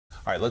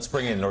All right, let's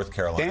bring in North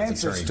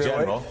Carolina's Attorney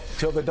General.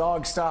 Till the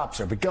dog stops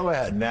her, but go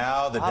ahead.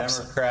 Now the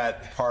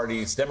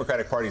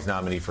Democratic Party's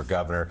nominee for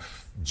governor,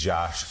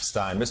 Josh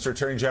Stein. Mr.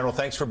 Attorney General,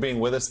 thanks for being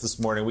with us this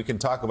morning. We can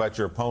talk about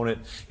your opponent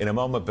in a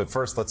moment, but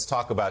first let's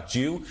talk about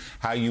you,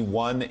 how you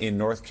won in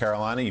North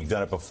Carolina. You've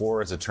done it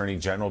before as Attorney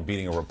General,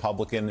 beating a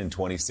Republican in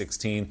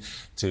 2016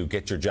 to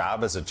get your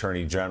job as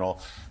Attorney General.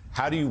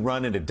 How do you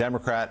run into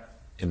Democrat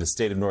in the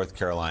state of North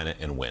Carolina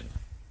and win?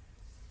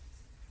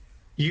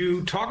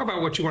 You talk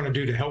about what you want to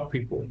do to help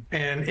people.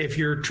 And if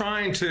you're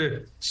trying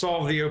to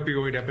solve the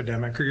opioid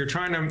epidemic, or you're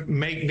trying to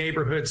make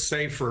neighborhoods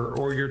safer,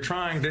 or you're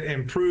trying to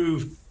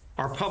improve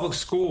our public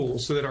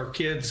schools so that our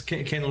kids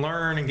can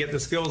learn and get the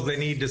skills they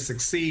need to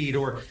succeed,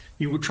 or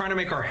you were trying to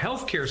make our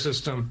healthcare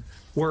system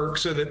work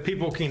so that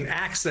people can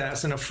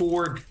access and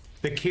afford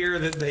the care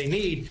that they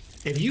need.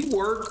 If you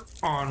work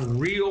on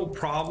real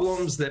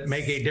problems that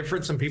make a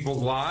difference in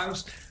people's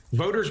lives,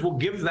 voters will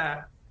give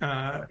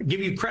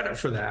you credit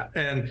for that.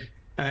 And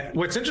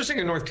what's interesting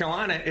in North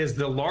Carolina is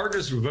the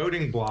largest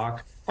voting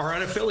bloc are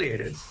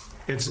unaffiliated.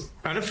 It's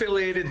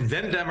unaffiliated,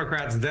 then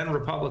Democrats, then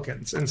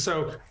Republicans. And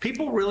so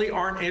people really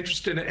aren't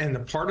interested in the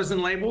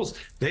partisan labels.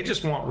 They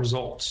just want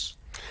results.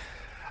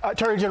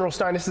 Attorney General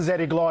Stein, this is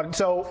Eddie Glaude.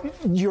 So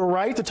you're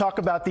right to talk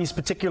about these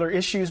particular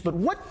issues, but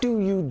what do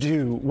you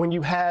do when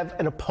you have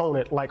an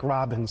opponent like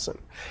Robinson?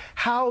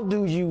 How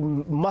do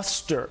you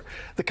muster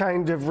the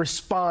kind of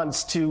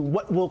response to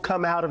what will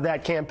come out of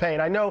that campaign?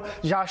 I know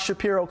Josh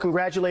Shapiro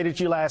congratulated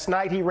you last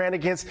night. He ran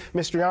against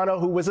Mastriano,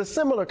 who was a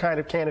similar kind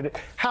of candidate.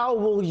 How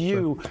will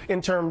you,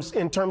 in terms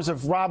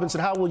of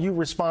Robinson, how will you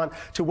respond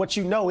to what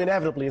you know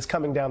inevitably is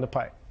coming down the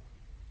pipe?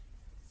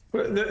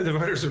 The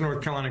voters of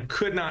North Carolina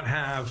could not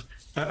have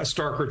a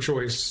starker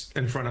choice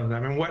in front of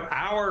them. And what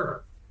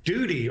our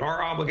duty,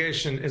 our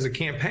obligation as a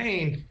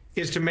campaign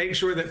is to make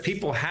sure that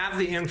people have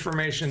the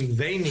information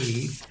they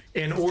need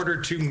in order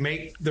to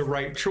make the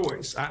right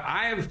choice.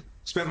 I have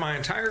spent my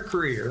entire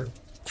career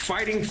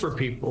fighting for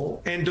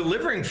people and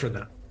delivering for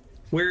them,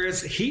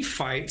 whereas he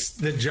fights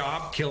the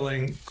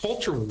job-killing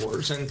culture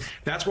wars. And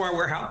that's why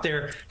we're out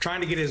there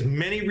trying to get as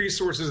many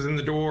resources in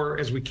the door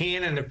as we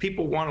can. And if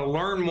people want to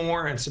learn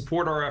more and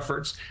support our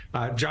efforts,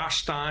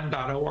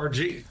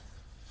 joshstein.org.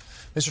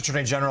 Mr.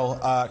 Attorney General,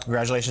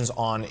 congratulations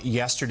on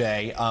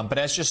yesterday. But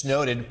as just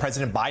noted,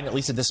 President Biden, at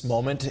least at this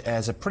moment,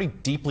 has a pretty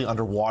deeply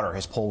underwater,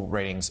 his poll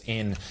ratings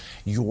in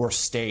your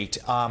state.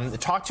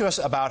 Talk to us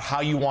about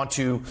how you want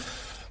to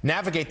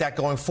navigate that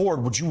going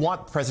forward. Would you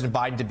want President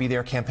Biden to be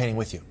there campaigning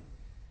with you?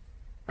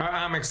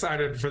 I'm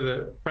excited for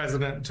the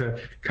president to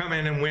come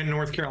in and win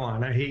North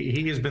Carolina.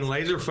 He has been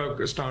laser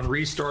focused on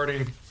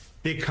restarting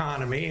the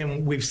economy,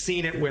 and we've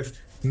seen it with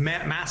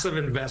massive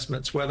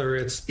investments, whether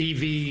it's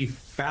EV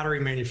battery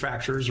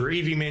manufacturers or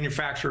EV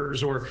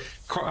manufacturers or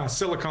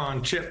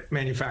silicon chip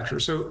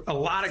manufacturers. So a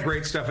lot of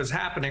great stuff is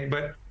happening,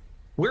 but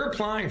we're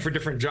applying for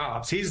different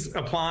jobs. He's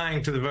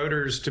applying to the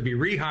voters to be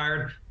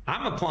rehired.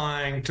 I'm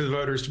applying to the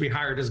voters to be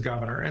hired as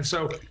governor. And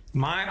so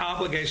my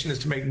obligation is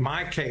to make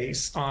my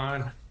case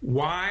on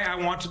why I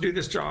want to do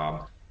this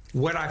job,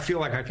 what I feel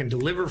like I can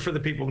deliver for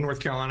the people of North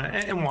Carolina,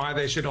 and why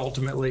they should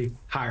ultimately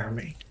hire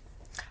me.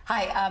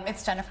 Hi,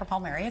 it's Jennifer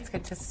Palmieri. It's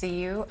good to see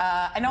you.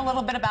 I know a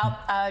little bit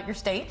about your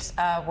state,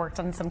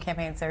 worked on some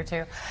campaigns there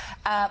too.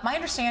 My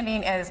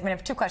understanding is, I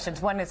have two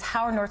questions. One is,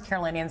 how are North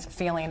Carolinians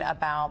feeling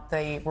about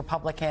the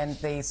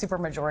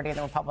supermajority of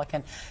the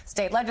Republican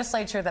state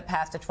legislature that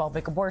passed a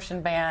 12-week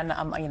abortion ban,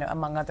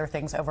 among other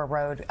things,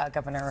 overrode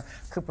Governor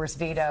Cooper's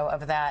veto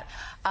of that?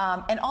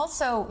 And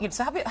also,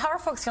 so how are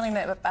folks feeling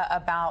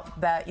about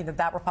that,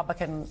 that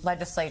Republican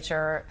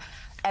legislature?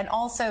 And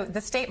also,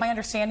 the state, my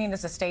understanding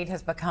is the state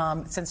has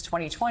become, since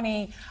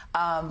 2020,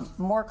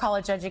 more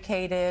college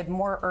educated,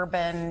 more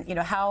urban.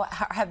 How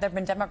have there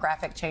been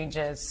demographic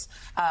changes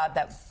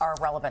that are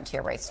relevant to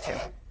your race, too?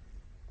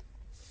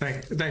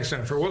 Thanks,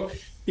 Jennifer. Well,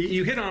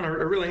 you hit on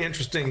a really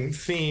interesting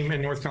theme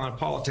in North Carolina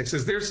politics.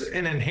 Is there's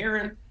an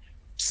inherent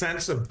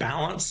sense of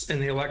balance in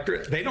the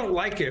electorate. They don't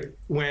like it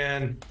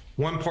when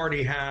one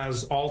party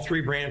has all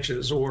three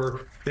branches,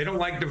 or they don't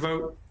like to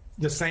vote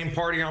the same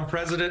party on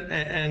president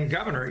and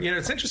governor.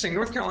 It's interesting.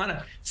 North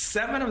Carolina,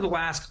 7 of the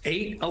last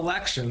 8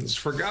 elections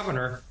for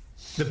governor,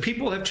 the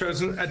people have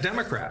chosen a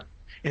Democrat.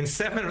 In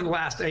 7 of the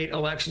last 8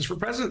 elections for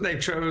president, they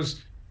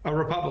chose a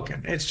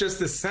Republican. It's just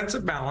this sense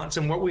of balance.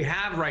 And what we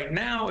have right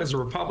now is a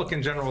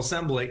Republican General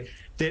Assembly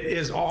that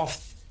is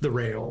off the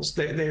rails.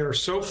 They are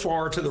so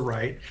far to the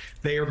right.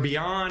 They are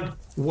beyond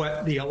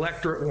what the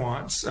electorate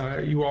wants.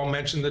 You all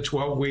mentioned the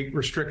 12-week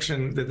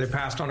restriction that they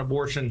passed on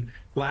abortion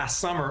last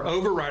summer,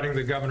 overriding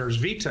the governor's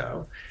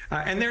veto.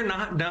 And they're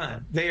not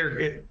done. They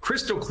are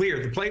crystal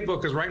clear. The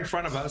playbook is right in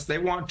front of us. They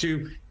want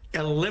to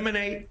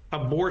eliminate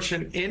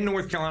abortion in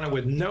North Carolina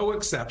with no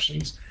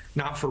exceptions,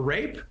 not for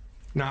rape,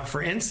 not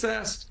for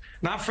incest,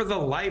 not for the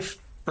life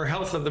or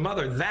health of the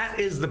mother. That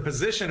is the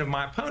position of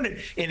my opponent.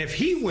 And if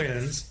he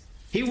wins,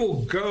 he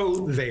will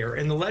go there,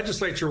 and the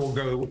legislature will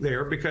go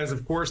there because,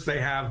 of course,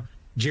 they have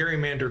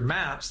gerrymandered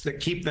maps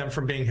that keep them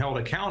from being held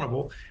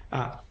accountable.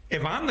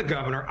 if I'm the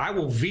governor, I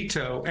will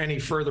veto any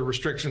further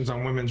restrictions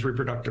on women's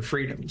reproductive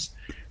freedoms.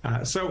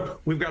 So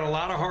we've got a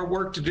lot of hard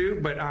work to do,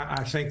 but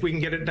I think we can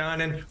get it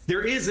done. And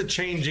there is a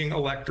changing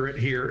electorate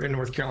here in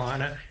North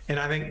Carolina, and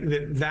I think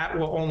that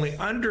will only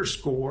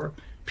underscore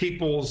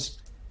people's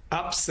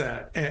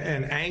upset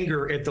and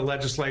anger at the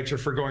legislature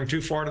for going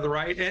too far to the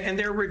right and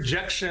their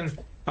rejection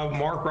of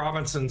Mark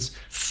Robinson's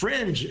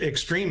fringe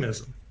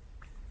extremism.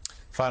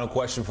 Final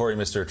question for you,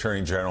 Mr.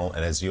 Attorney General,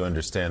 and as you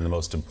understand, the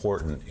most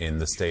important in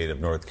the state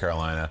of North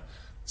Carolina,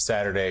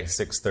 Saturday,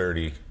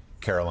 6:30,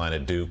 Carolina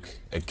Duke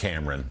at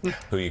Cameron.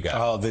 Who you got?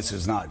 Oh, this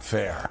is not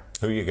fair.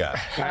 Who you got?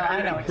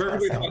 I know.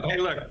 Hey,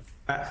 look,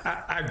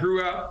 I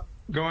grew up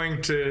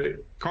going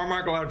to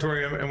Carmichael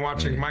Auditorium and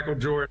watching Michael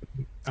Jordan,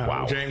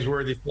 James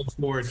Worthy, Phil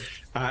Ford.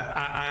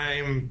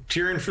 I'm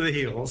cheering for the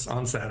Heels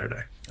on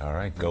Saturday. All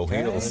right, go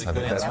Heels. I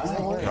think that's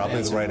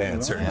probably the right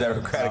answer.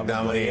 Democratic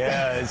nominee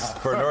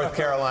for North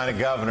Carolina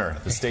governor,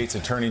 the state's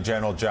Attorney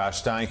General Josh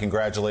Stein.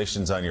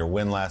 Congratulations on your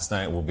win last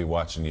night. We'll be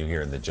watching you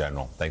here in the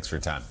General. Thanks for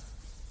your time.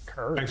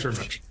 Thanks very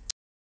much.